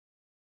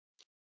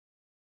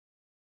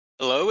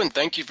Hello, and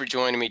thank you for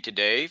joining me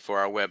today for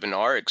our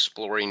webinar,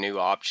 Exploring New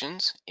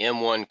Options,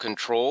 M1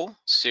 Control,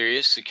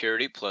 Serious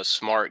Security plus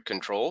Smart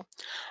Control.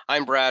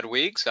 I'm Brad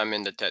Weeks. I'm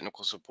in the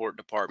Technical Support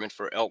Department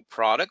for Elk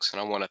Products,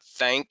 and I want to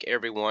thank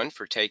everyone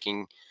for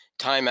taking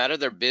time out of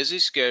their busy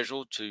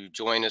schedule to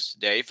join us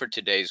today for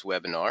today's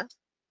webinar.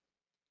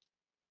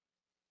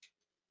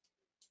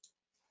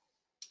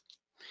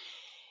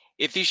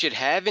 If you should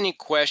have any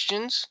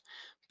questions,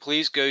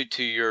 please go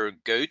to your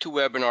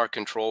GoToWebinar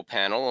control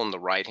panel on the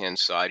right-hand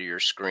side of your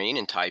screen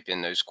and type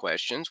in those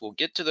questions. We'll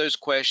get to those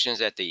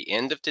questions at the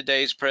end of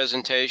today's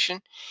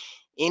presentation.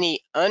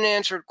 Any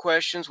unanswered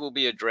questions will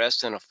be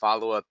addressed in a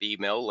follow-up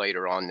email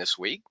later on this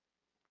week.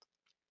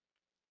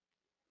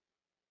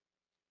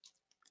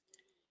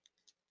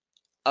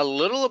 A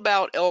little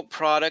about Elk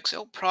Products.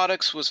 Elk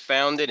Products was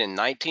founded in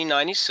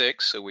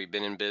 1996, so we've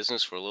been in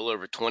business for a little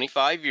over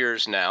 25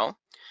 years now.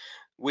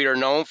 We are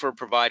known for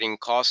providing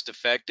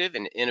cost-effective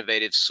and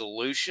innovative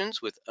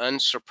solutions with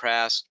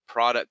unsurpassed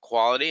product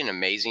quality and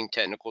amazing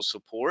technical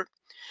support.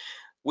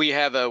 We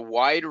have a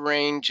wide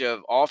range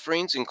of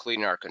offerings,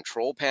 including our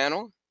control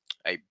panel,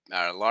 a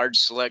large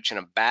selection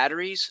of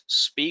batteries,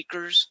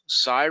 speakers,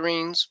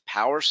 sirens,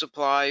 power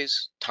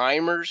supplies,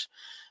 timers,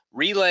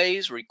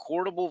 relays,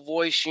 recordable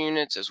voice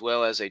units, as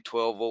well as a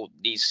 12-volt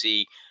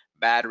DC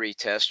battery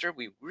tester.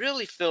 We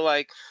really feel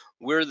like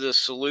we're the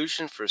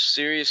solution for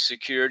serious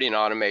security and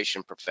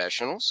automation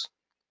professionals.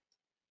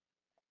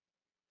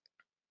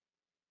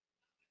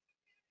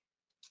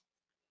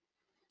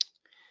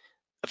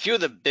 A few of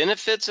the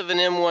benefits of an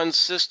M1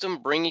 system: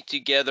 bringing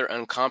together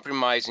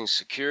uncompromising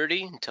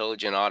security,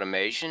 intelligent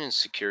automation, and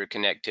secure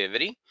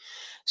connectivity.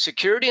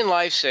 Security and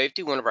life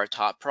safety, one of our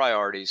top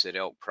priorities at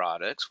Elk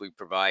Products. We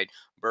provide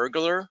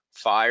burglar,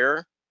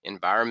 fire,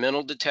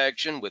 environmental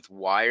detection with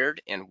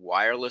wired and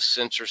wireless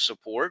sensor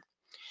support.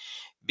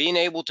 Being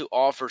able to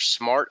offer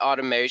smart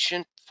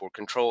automation for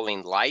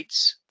controlling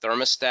lights,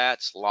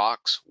 thermostats,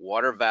 locks,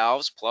 water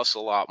valves, plus a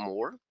lot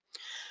more.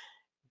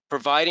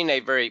 Providing a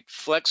very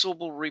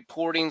flexible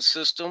reporting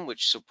system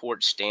which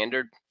supports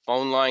standard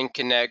phone line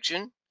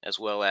connection, as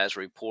well as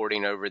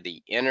reporting over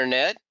the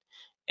internet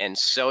and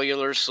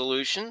cellular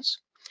solutions.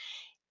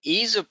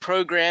 Ease of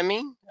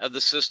programming of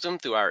the system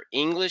through our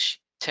English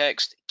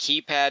text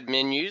keypad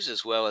menus,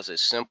 as well as a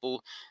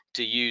simple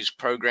to use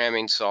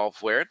programming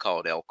software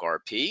called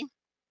ElkRP.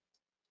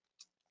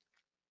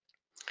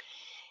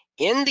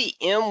 In the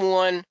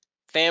M1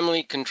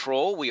 family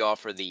control, we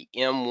offer the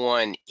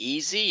M1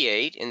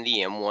 EZ8 and the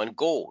M1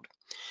 Gold.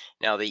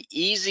 Now, the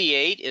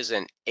EZ8 is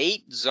an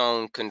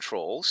 8-zone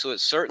control, so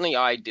it's certainly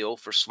ideal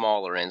for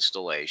smaller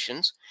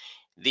installations.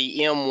 The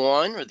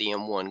M1 or the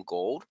M1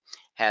 Gold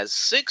has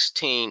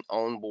 16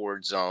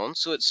 onboard zones,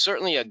 so it's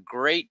certainly a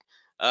great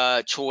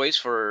choice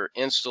for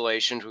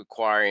installations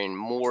requiring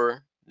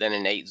more than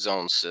an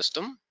 8-zone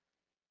system.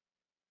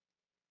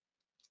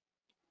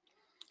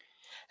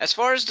 As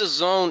far as the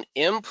zone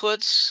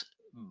inputs,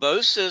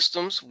 both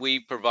systems, we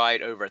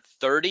provide over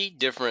 30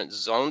 different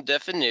zone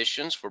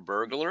definitions for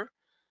burglar,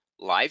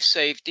 life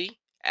safety,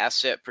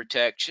 asset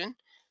protection,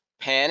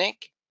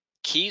 panic,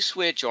 key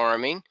switch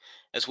arming,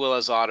 as well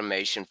as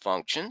automation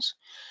functions.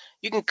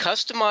 You can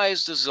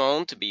customize the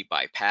zone to be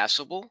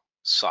bypassable,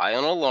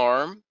 silent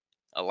alarm,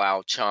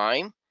 allow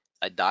chime,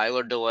 a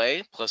dialer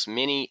delay, plus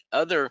many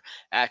other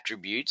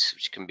attributes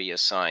which can be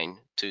assigned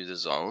to the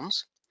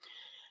zones.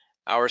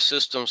 Our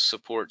system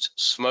supports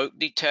smoke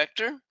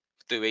detector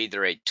through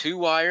either a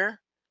 2-wire,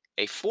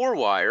 a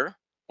 4-wire,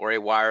 or a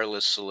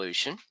wireless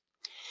solution.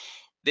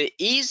 The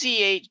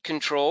EZ8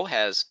 control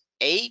has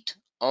 8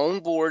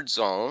 onboard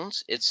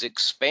zones. It's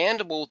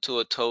expandable to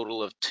a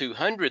total of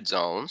 200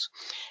 zones,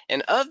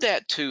 and of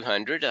that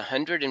 200,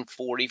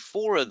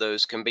 144 of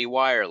those can be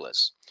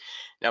wireless.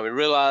 Now, we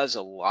realize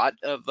a lot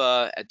of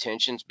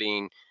attention's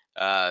being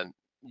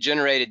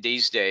generated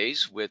these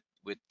days with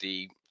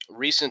the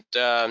recent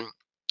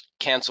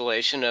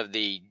cancellation of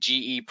the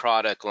GE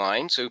product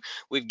line. So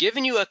we've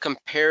given you a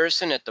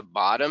comparison at the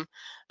bottom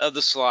of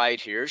the slide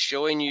here,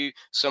 showing you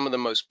some of the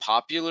most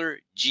popular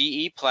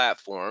GE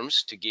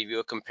platforms to give you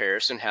a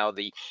comparison how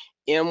the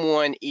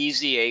M1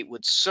 EZ8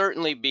 would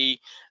certainly be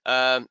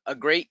a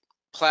great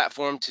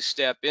platform to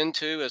step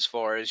into as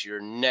far as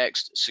your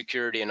next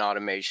security and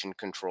automation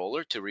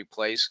controller to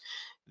replace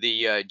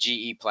the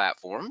GE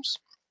platforms.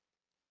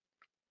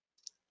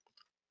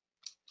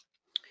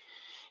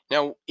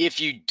 Now, if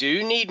you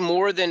do need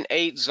more than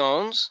 8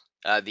 zones,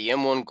 the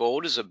M1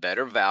 Gold is a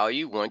better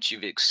value once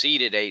you've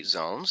exceeded 8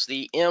 zones.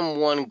 The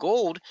M1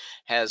 Gold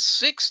has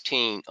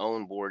 16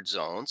 onboard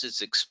zones.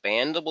 It's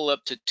expandable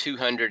up to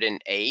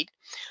 208.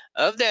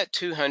 Of that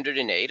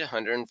 208,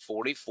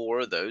 144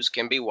 of those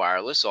can be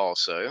wireless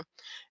also.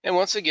 And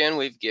once again,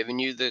 we've given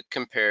you the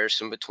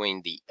comparison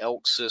between the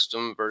Elk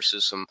system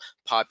versus some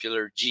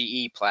popular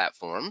GE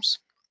platforms.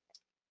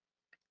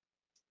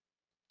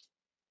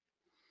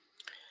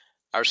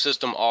 Our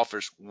system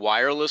offers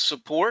wireless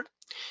support.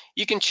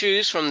 You can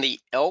choose from the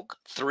Elk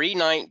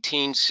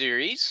 319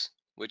 series,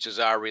 which is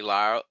our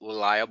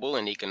reliable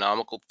and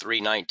economical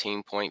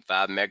 319.5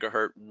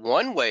 megahertz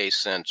one-way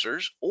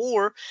sensors,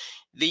 or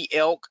the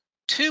ELK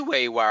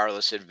two-way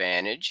wireless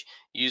advantage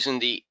using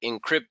the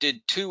encrypted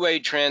two-way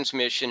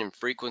transmission and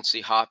frequency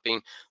hopping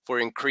for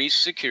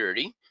increased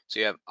security.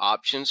 So you have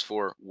options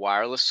for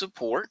wireless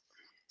support.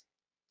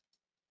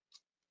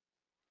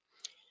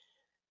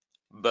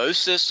 Both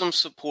systems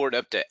support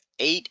up to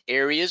 8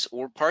 areas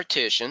or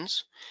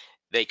partitions.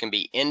 They can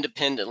be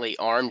independently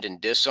armed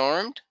and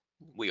disarmed.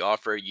 We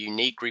offer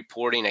unique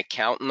reporting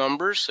account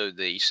numbers so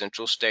the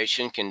central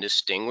station can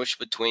distinguish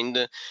between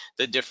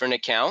the different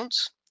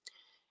accounts.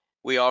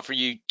 We offer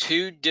you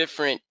 2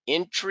 different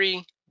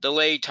entry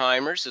delay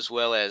timers as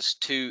well as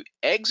 2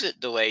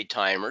 exit delay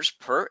timers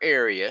per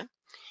area.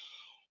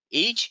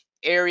 Each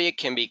area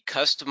can be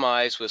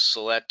customized with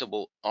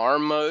selectable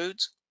arm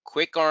modes,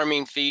 quick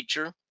arming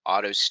feature,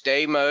 auto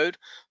stay mode,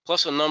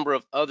 plus a number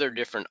of other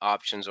different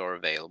options are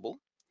available.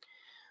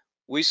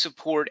 We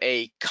support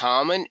a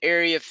common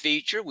area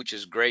feature, which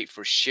is great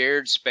for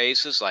shared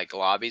spaces like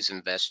lobbies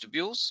and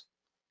vestibules.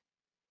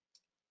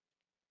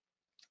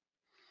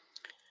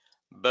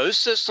 Both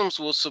systems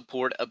will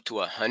support up to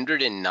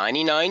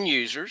 199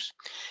 users,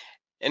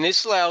 and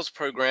this allows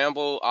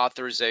programmable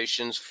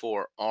authorizations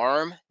for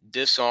arm,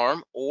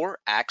 disarm, or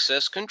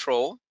access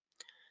control,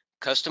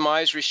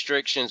 customized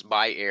restrictions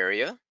by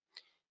area,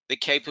 the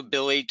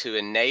capability to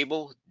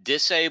enable,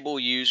 disable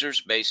users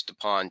based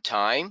upon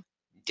time,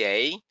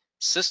 day,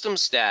 system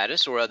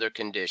status, or other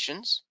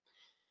conditions.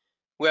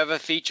 We have a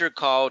feature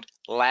called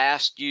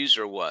Last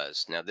User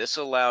Was. Now, this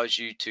allows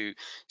you to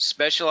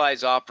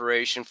specialize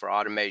operation for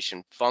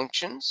automation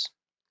functions.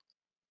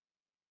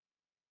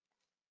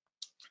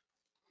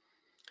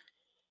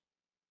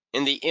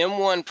 In the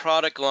M1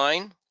 product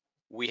line,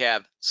 we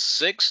have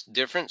 6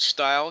 different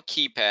style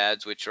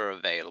keypads which are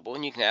available,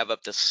 and you can have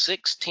up to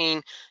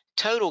 16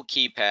 total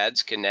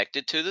keypads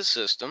connected to the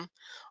system,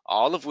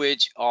 all of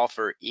which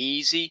offer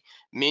easy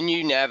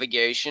menu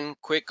navigation,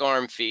 quick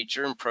arm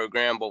feature, and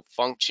programmable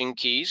function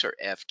keys or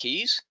F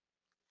keys.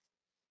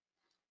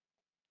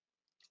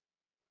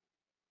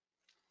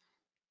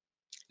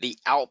 The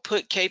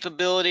output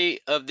capability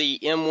of the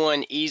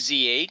M1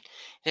 EZ8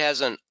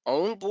 has an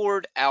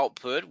onboard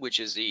output, which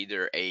is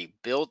either a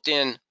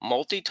built-in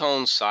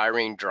multi-tone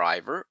siren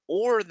driver,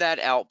 or that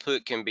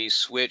output can be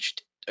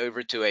switched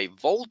over to a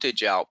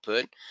voltage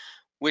output,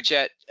 which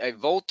at a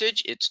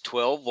voltage, it's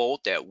 12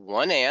 volt at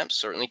 1 amp,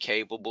 certainly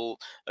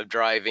capable of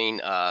driving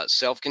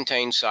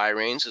self-contained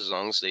sirens as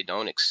long as they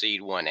don't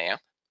exceed 1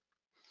 amp.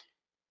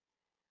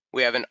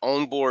 We have an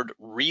onboard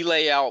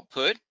relay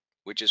output,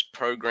 which is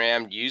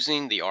programmed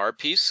using the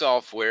RP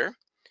software.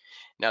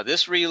 Now,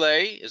 this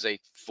relay is a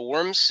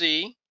Form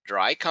C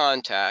dry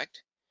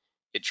contact.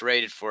 It's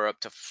rated for up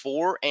to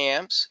 4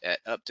 amps at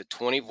up to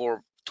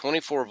 24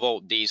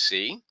 volt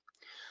DC.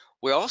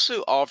 We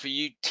also offer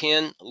you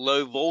 10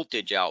 low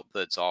voltage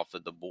outputs off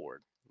of the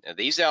board. Now,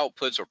 these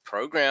outputs are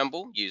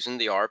programmable using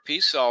the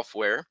RP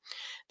software.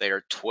 They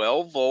are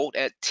 12 volt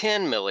at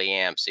 10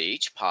 milliamps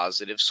each,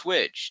 positive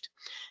switched.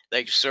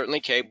 They're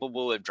certainly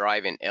capable of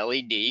driving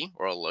LED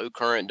or a low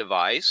current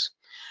device,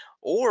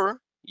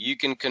 or you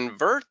can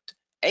convert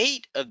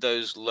 8 of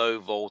those low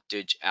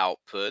voltage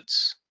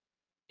outputs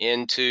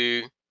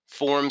into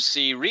Form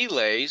C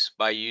relays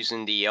by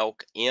using the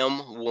ELK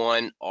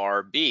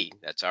M1RB.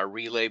 That's our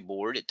relay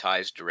board. It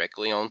ties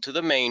directly onto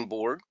the main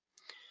board.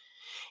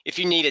 If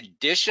you need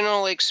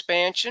additional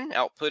expansion,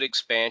 output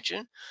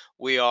expansion,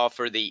 we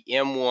offer the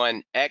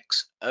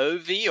M1X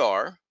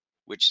OVR,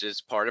 which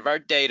is part of our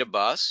data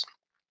bus,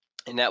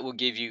 and that will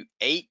give you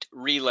 8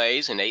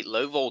 relays and 8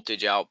 low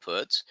voltage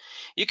outputs.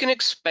 You can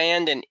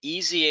expand an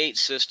EZ8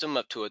 system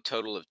up to a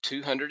total of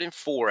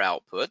 204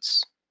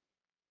 outputs.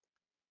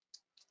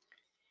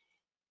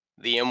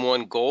 The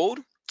M1 Gold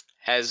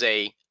has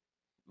a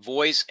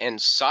voice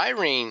and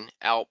siren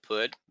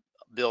output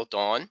built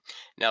on.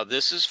 Now,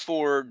 this is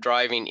for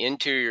driving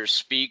interior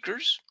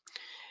speakers.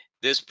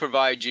 This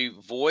provides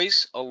you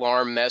voice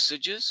alarm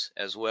messages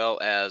as well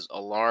as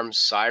alarm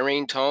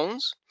siren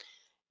tones.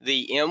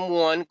 The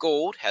M1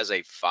 Gold has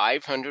a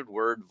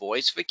 500-word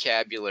voice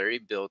vocabulary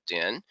built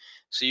in,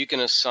 so you can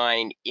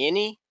assign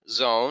any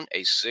zone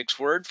a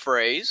 6-word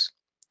phrase.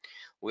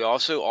 We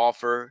also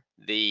offer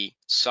the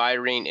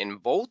siren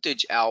and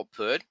voltage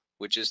output,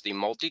 which is the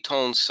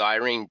multi-tone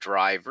siren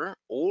driver,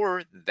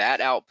 or that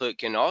output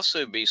can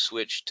also be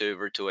switched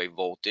over to a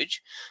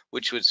voltage,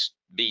 which would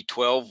be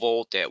 12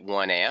 volt at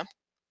 1 amp.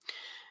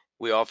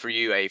 We offer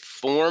you a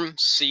Form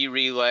C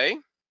relay,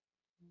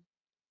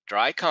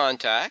 dry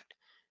contact,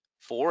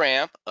 4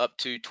 amp up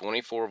to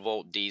 24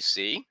 volt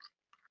DC.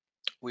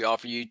 We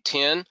offer you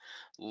 10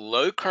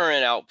 low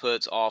current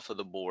outputs off of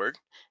the board.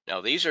 Now,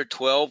 these are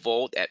 12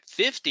 volt at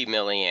 50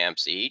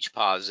 milliamps each,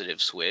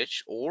 positive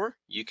switch, or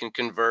you can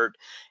convert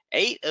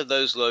 8 of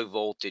those low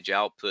voltage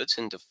outputs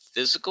into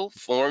physical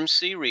Form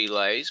C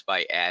relays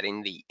by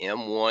adding the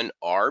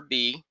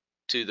M1RB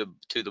to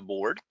the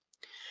board.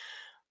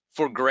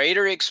 For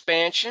greater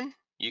expansion,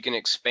 You can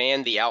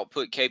expand the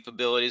output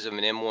capabilities of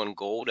an M1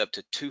 Gold up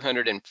to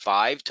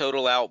 205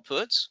 total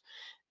outputs.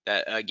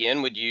 That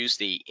again would use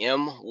the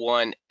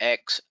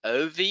M1X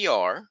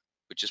OVR,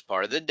 which is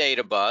part of the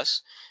data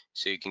bus.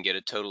 So you can get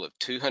a total of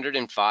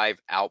 205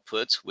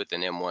 outputs with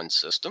an M1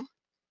 system.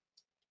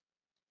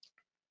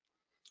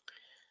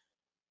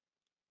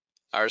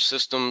 Our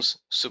systems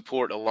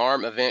support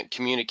alarm event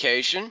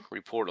communication,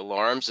 report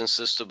alarms and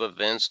system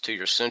events to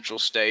your central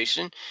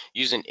station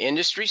using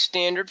industry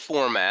standard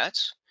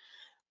formats.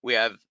 We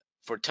have,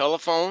 for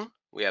telephone,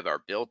 we have our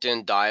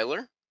built-in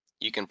dialer.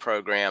 You can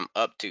program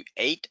up to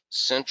 8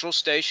 central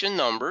station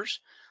numbers.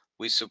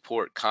 We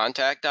support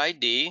contact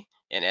ID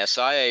and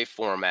SIA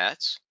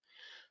formats.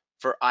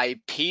 For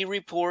IP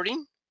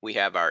reporting, we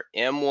have our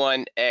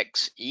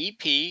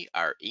M1X-EP,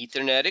 our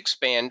Ethernet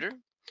expander.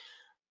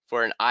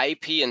 For an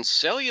IP and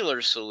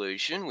cellular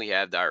solution, we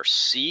have our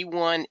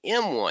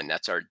C1M1.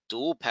 That's our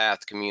dual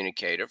path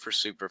communicator for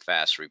super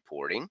fast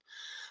reporting.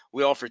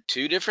 We offer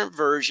 2 different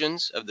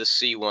versions of the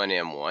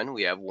C1M1.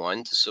 We have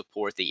one to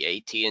support the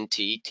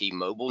AT&T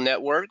T-Mobile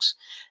networks,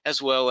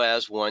 as well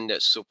as one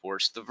that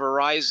supports the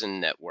Verizon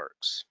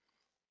networks.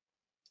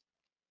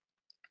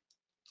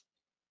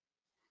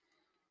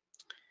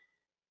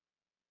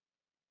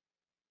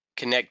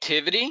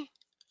 Connectivity,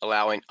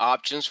 allowing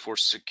options for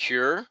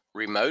secure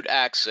remote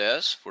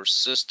access for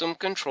system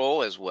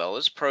control as well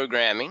as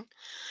programming.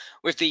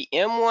 With the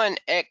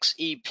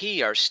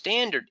M1X-EP, our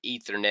standard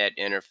Ethernet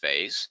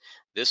interface,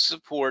 this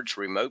supports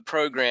remote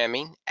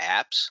programming,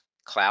 apps,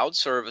 cloud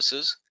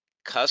services,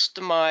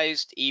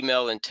 customized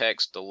email and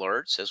text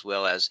alerts, as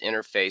well as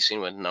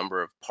interfacing with a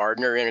number of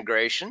partner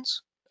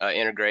integrators.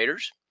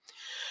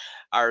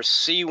 Our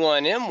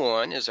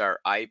C1M1 is our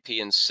IP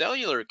and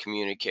cellular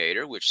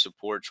communicator, which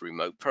supports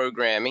remote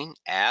programming,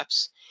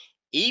 apps,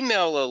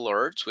 email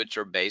alerts, which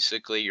are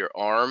basically your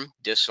arm,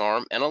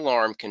 disarm, and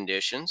alarm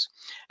conditions,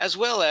 as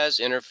well as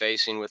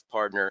interfacing with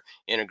partner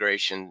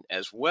integration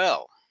as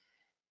well.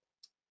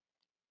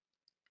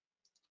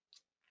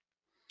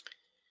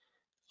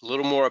 A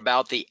little more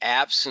about the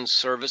apps and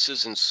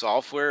services and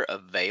software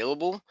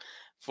available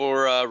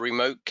for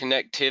remote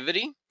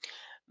connectivity.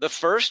 The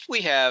first,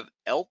 we have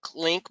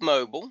ElkLink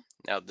Mobile.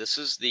 Now, this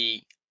is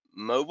the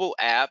mobile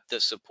app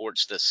that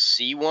supports the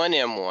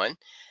C1M1.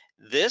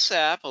 This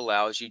app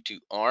allows you to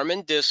arm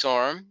and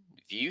disarm,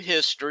 view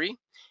history.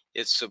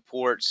 It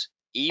supports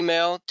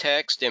email,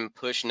 text, and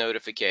push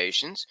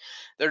notifications.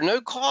 There's no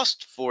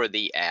cost for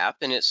the app,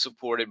 and it's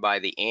supported by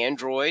the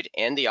Android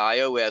and the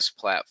iOS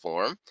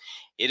platform.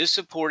 It is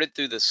supported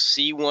through the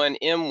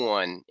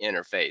C1M1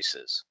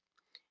 interfaces.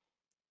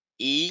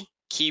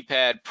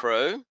 eKeypad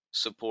Pro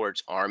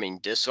supports arming,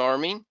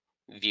 disarming,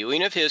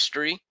 viewing of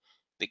history,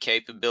 the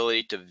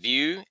capability to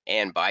view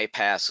and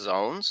bypass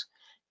zones,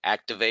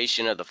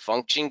 activation of the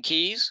function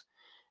keys,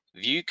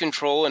 view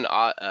control and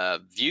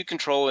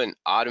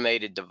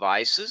automated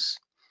devices,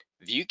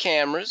 view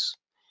cameras,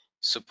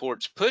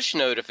 supports push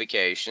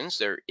notifications.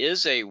 There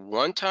is a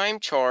one-time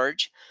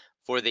charge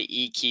for the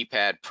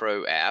eKeypad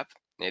Pro app.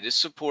 It is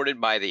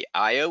supported by the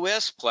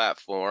iOS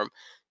platform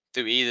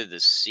through either the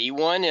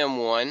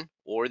C1M1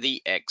 or the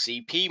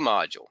XEP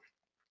module.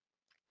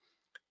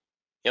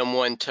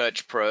 M1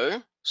 Touch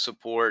Pro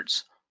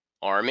supports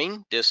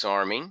arming,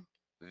 disarming,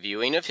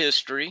 viewing of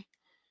history,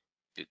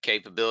 the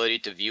capability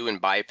to view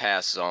and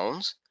bypass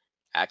zones,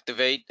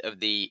 activate of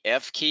the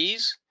F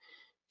keys,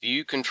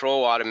 view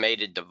control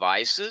automated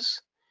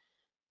devices,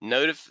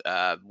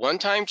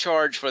 one-time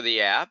charge for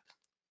the app,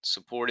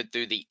 supported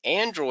through the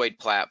Android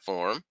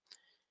platform,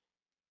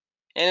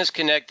 and is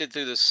connected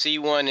through the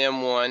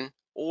C1M1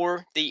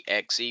 or the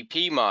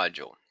XEP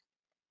module.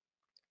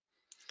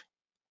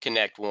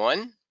 Connect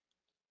 1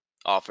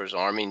 offers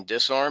arming,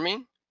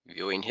 disarming,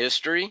 viewing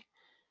history,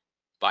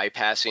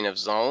 bypassing of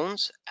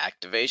zones,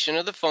 activation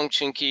of the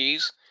function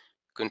keys,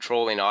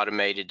 controlling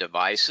automated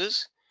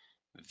devices,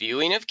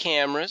 viewing of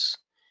cameras,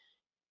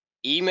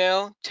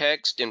 email,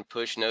 text, and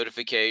push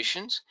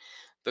notifications.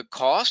 The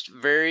cost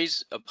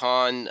varies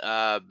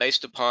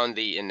based upon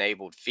the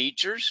enabled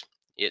features.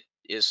 It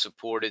is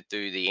supported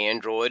through the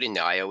Android and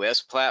the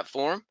iOS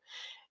platform,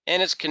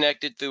 and it's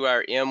connected through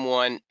our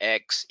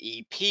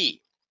M1X-EP.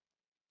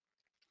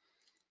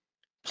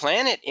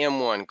 Planet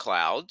M1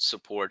 Cloud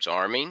supports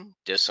arming,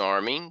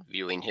 disarming,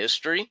 viewing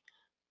history,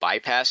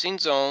 bypassing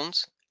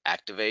zones,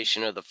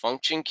 activation of the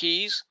function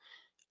keys,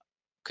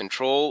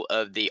 control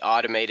of the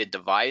automated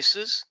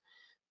devices,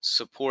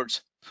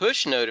 supports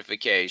push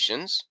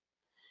notifications.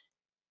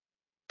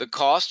 The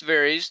cost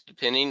varies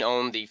depending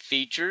on the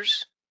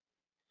features.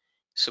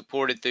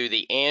 Supported through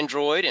the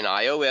Android and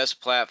iOS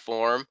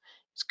platform.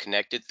 It's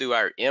connected through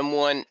our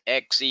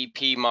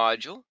M1XEP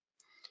module.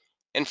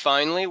 And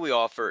finally, we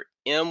offer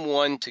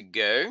M1 to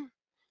Go,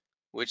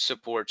 which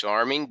supports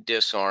arming,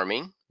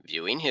 disarming,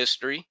 viewing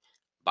history,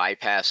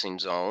 bypassing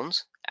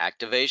zones,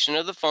 activation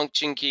of the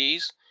function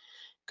keys,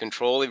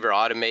 control of your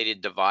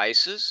automated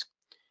devices.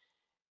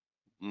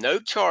 No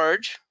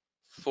charge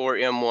for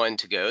M1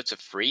 to Go. It's a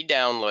free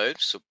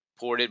download,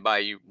 supported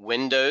by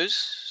Windows,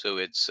 so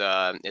it's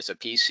a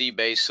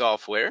PC-based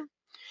software,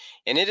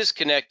 and it is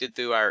connected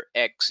through our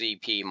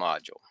XEP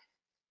module.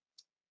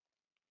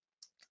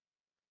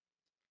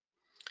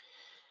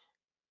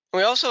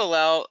 We also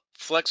allow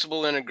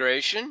flexible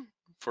integration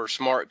for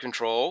smart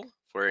control.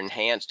 For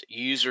enhanced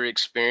user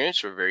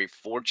experience, we're very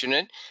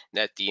fortunate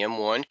that the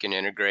M1 can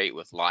integrate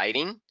with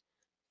lighting,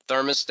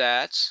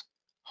 thermostats,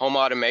 home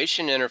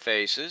automation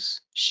interfaces,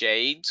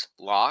 shades,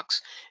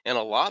 locks, and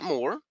a lot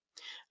more.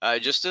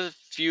 Just a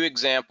few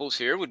examples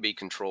here would be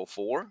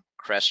Control4,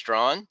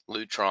 Crestron,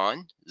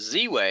 Lutron,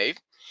 Z-Wave.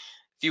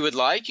 If you would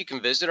like, you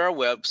can visit our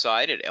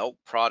website at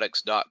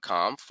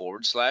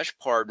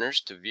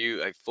elkproducts.com/partners to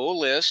view a full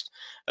list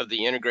of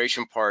the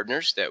integration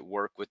partners that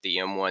work with the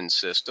M1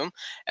 system,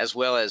 as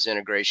well as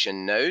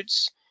integration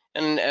notes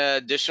and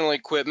additional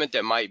equipment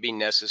that might be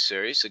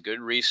necessary. It's a good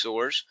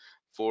resource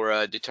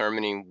for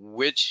determining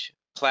which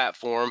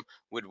platform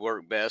would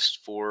work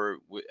best for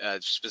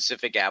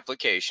specific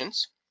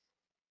applications.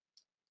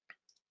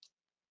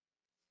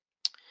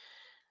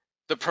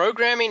 The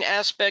programming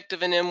aspect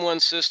of an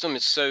M1 system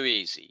is so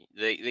easy.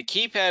 The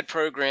keypad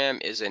program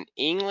is an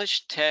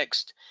English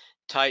text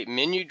type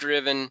menu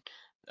driven,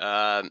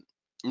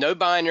 no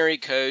binary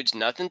codes,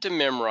 nothing to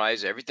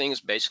memorize. Everything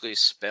is basically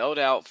spelled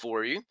out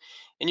for you,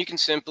 and you can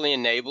simply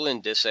enable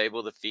and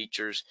disable the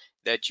features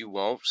that you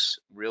want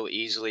real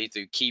easily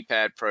through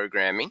keypad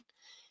programming.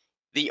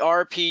 The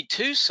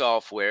RP2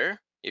 software,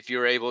 if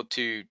you're able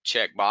to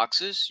check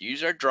boxes,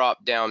 use our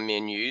drop down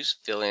menus,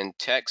 fill in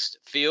text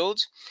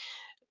fields,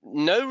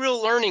 no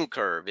real learning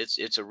curve.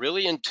 It's a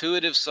really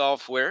intuitive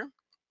software. To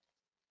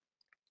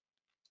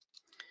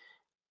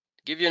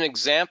give you an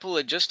example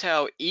of just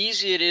how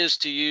easy it is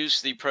to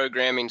use the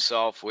programming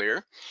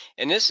software.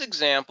 In this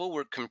example,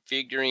 we're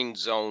configuring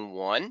zone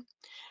 1,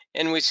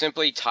 and we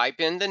simply type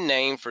in the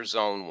name for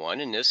zone 1.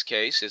 In this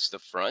case, it's the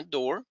front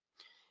door.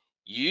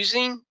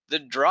 Using the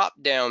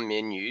drop-down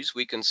menus,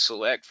 we can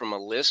select from a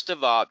list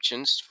of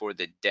options for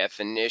the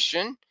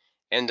definition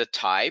and the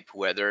type,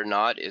 whether or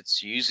not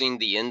it's using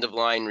the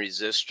end-of-line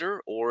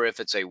resistor or if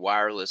it's a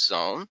wireless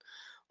zone,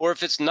 or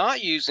if it's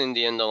not using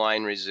the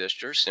end-of-line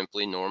resistor,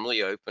 simply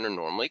normally open or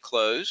normally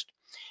closed,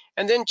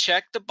 and then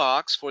check the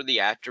box for the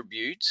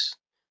attributes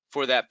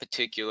for that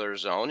particular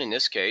zone. In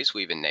this case,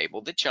 we've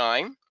enabled the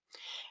chime,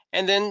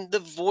 and then the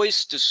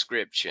voice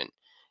description.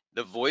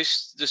 The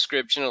voice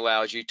description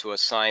allows you to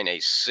assign a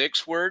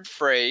 6-word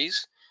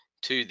phrase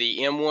to the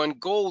M1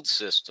 Gold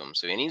system.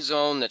 So any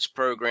zone that's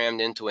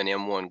programmed into an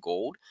M1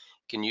 Gold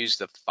can use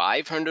the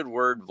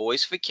 500-word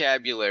voice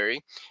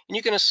vocabulary, and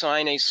you can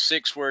assign a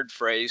 6-word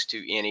phrase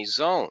to any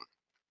zone.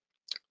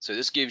 So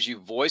this gives you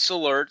voice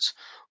alerts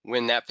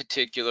when that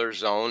particular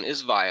zone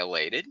is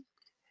violated.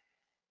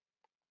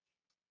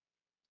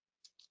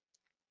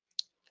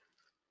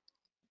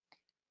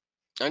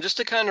 Now, just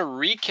to kind of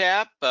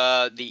recap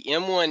the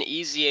M1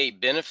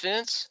 EZ8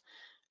 benefits: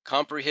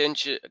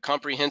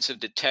 comprehensive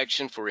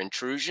detection for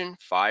intrusion,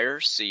 fire,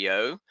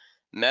 CO,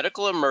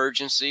 medical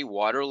emergency,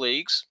 water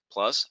leaks,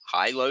 plus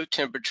high-low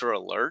temperature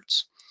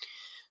alerts.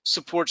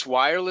 Supports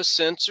wireless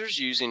sensors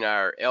using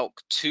our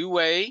ELK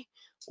 2-way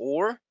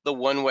or the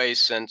 1-way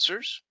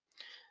sensors.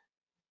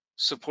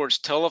 Supports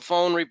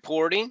telephone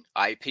reporting,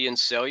 IP and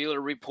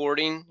cellular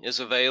reporting is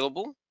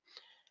available.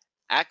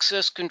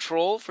 Access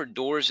control for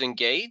doors and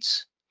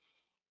gates.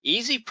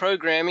 Easy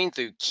programming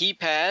through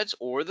keypads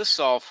or the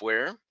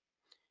software.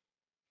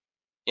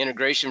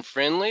 Integration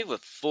friendly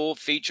with full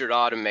featured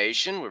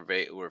automation.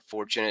 We're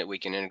fortunate we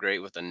can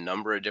integrate with a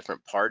number of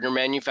different partner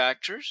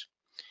manufacturers.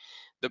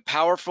 The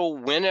powerful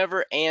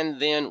whenever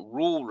and then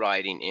rule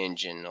writing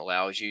engine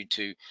allows you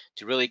to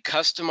really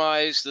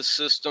customize the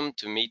system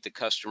to meet the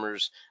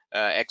customer's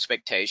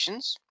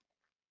expectations.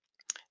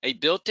 A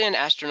built-in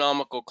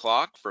astronomical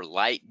clock for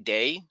light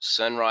day,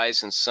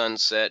 sunrise, and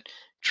sunset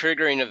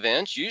triggering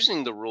events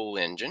using the rule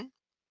engine.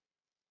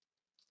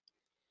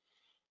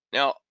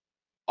 Now,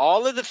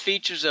 all of the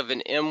features of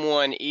an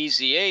M1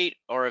 EZ8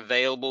 are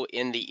available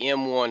in the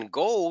M1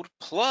 Gold,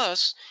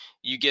 plus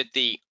you get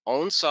the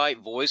on-site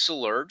voice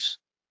alerts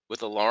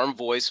with alarm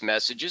voice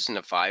messages and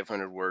a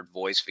 500-word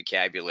voice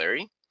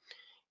vocabulary,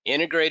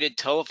 integrated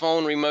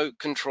telephone remote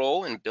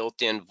control and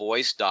built-in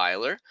voice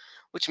dialer,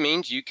 which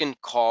means you can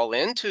call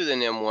into the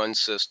M1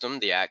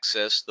 system to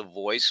access the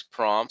voice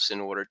prompts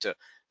in order to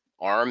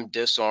arm,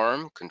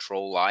 disarm,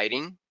 control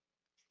lighting.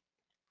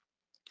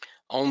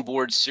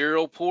 Onboard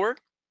serial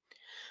port,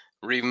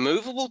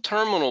 removable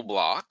terminal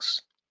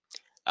blocks,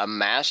 a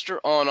master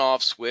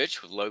on-off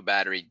switch with low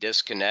battery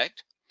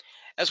disconnect,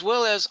 as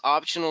well as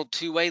optional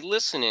 2-way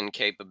listen-in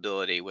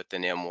capability with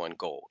an M1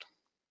 Gold.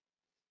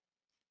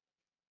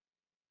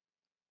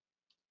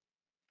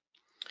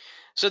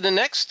 So the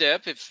next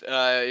step,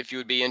 if you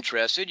would be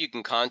interested, you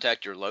can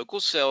contact your local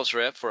sales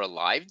rep for a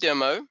live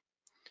demo.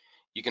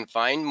 You can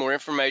find more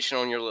information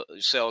on your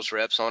sales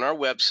reps on our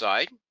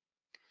website.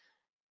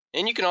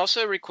 And you can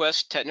also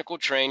request technical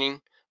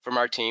training from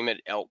our team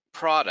at Elk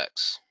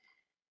Products.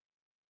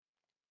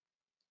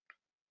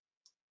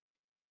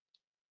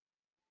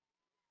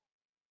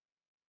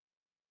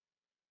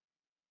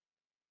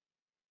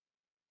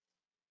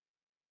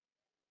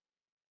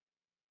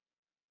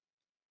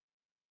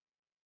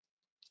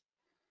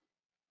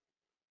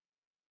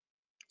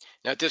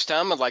 Now, at this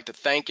time, I'd like to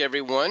thank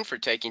everyone for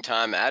taking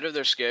time out of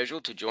their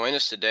schedule to join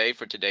us today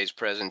for today's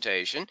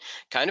presentation.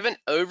 Kind of an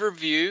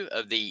overview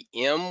of the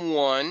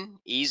M1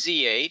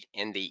 EZ8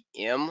 and the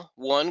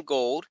M1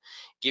 Gold,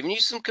 giving you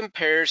some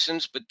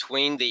comparisons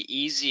between the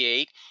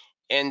EZ8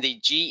 and the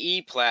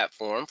GE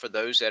platform for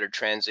those that are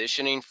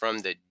transitioning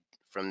from the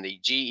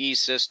GE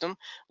system,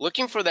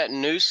 looking for that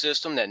new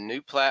system, that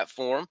new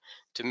platform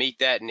to meet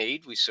that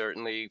need. We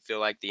certainly feel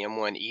like the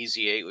M1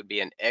 EZ8 would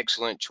be an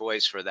excellent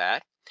choice for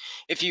that.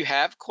 If you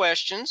have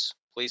questions,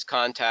 please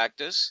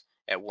contact us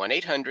at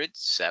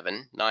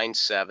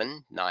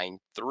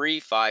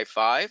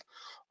 1-800-797-9355,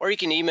 or you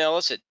can email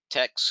us at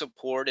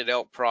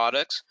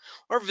techsupport@elkproducts,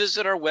 or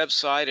visit our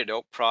website at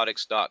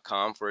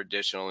elkproducts.com for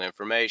additional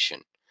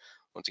information.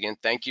 Once again,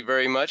 thank you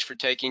very much for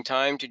taking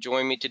time to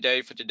join me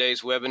today for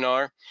today's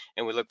webinar,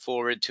 and we look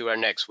forward to our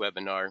next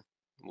webinar.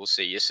 We'll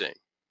see you soon.